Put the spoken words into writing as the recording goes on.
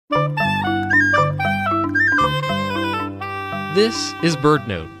This is Bird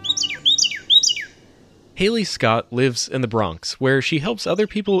Note. Haley Scott lives in the Bronx, where she helps other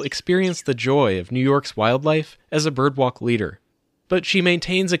people experience the joy of New York's wildlife as a birdwalk leader. But she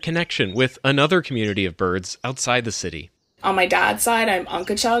maintains a connection with another community of birds outside the city. On my dad's side, I'm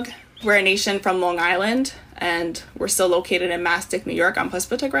Unkechaug. We're a nation from Long Island, and we're still located in Mastic, New York on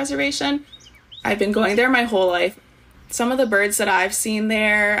Puspatuck Reservation. I've been going there my whole life. Some of the birds that I've seen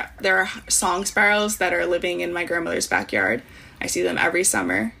there are song sparrows that are living in my grandmother's backyard. I see them every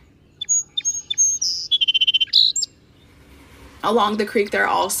summer. Along the creek, there are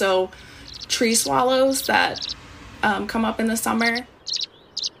also tree swallows that come up in the summer.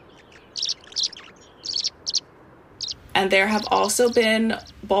 And there have also been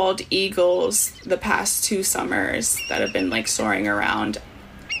bald eagles the past 2 summers that have been soaring around.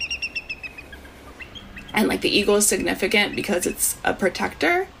 And the eagle is significant because it's a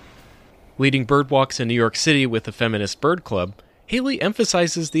protector. Leading bird walks in New York City with the Feminist Bird Club, Haley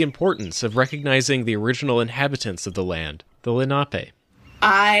emphasizes the importance of recognizing the original inhabitants of the land, the Lenape.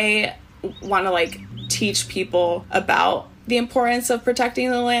 I want to teach people about the importance of protecting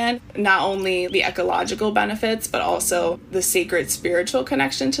the land, not only the ecological benefits, but also the sacred spiritual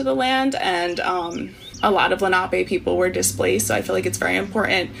connection to the land. And a lot of Lenape people were displaced, so I feel like it's very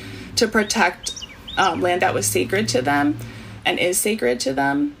important to protect land that was sacred to them and is sacred to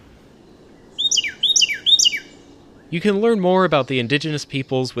them. You can learn more about the Indigenous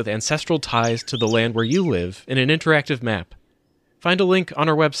peoples with ancestral ties to the land where you live in an interactive map. Find a link on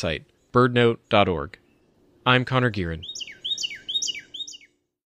our website, birdnote.org. I'm Connor Gearin.